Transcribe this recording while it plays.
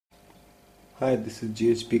Hi, this is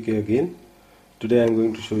GHPK again. Today I'm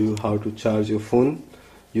going to show you how to charge your phone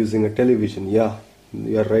using a television. Yeah,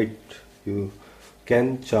 you are right. You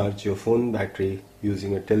can charge your phone battery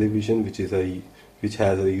using a television which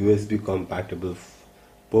has a USB compatible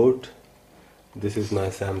port. This is my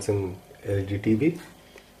Samsung LED TV,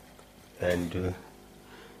 and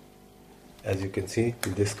as you can see,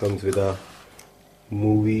 this comes with a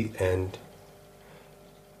movie and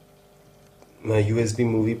my USB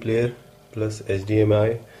movie player plus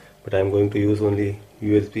HDMI, but I'm going to use only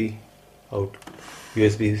USB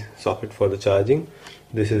socket for the charging.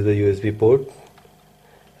 This is the USB port,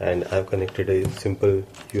 and I've connected a simple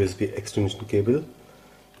USB extension cable.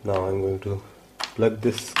 Now I'm going to plug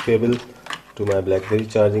this cable to my Blackberry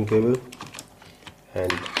charging cable,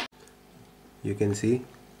 and you can see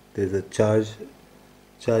there's a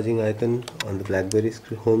charging icon on the Blackberry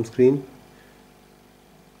home screen,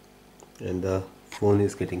 and the phone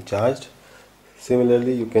is getting charged.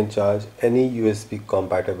 Similarly, you can charge any USB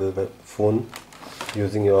compatible phone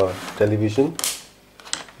using your television.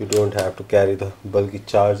 You don't have to carry the bulky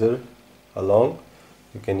charger along.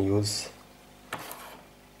 You can use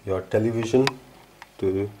your television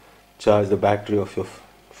to charge the battery of your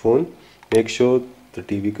phone. Make sure the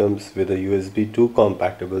TV comes with a USB 2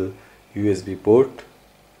 compatible USB port.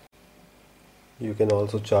 You can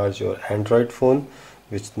also charge your Android phone,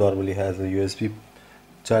 which normally has a USB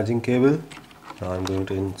charging cable. Now I'm going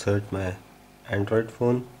to insert my Android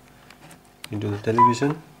phone into the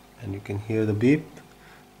television, and you can hear the beep.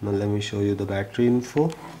 Now let me show you the battery info.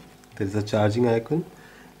 There is a charging icon,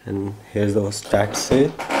 and here's the stats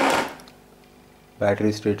say: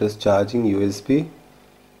 battery status charging USB,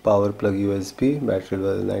 power plug USB, battery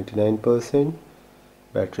level 99%,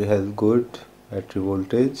 battery health good, battery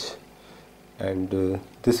voltage, and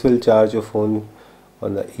this will charge your phone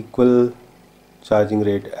on the equal charging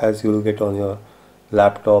rate as you will get on your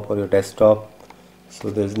laptop or your desktop. So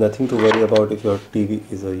there's nothing to worry about if your TV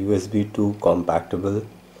is a USB 2 compatible.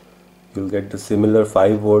 You'll get the similar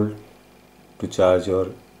 5 volt to charge your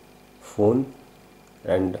phone,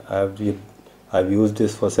 and I've used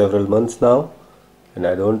this for several months now, and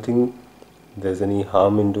I don't think there's any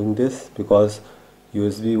harm in doing this because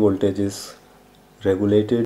USB voltage is regulated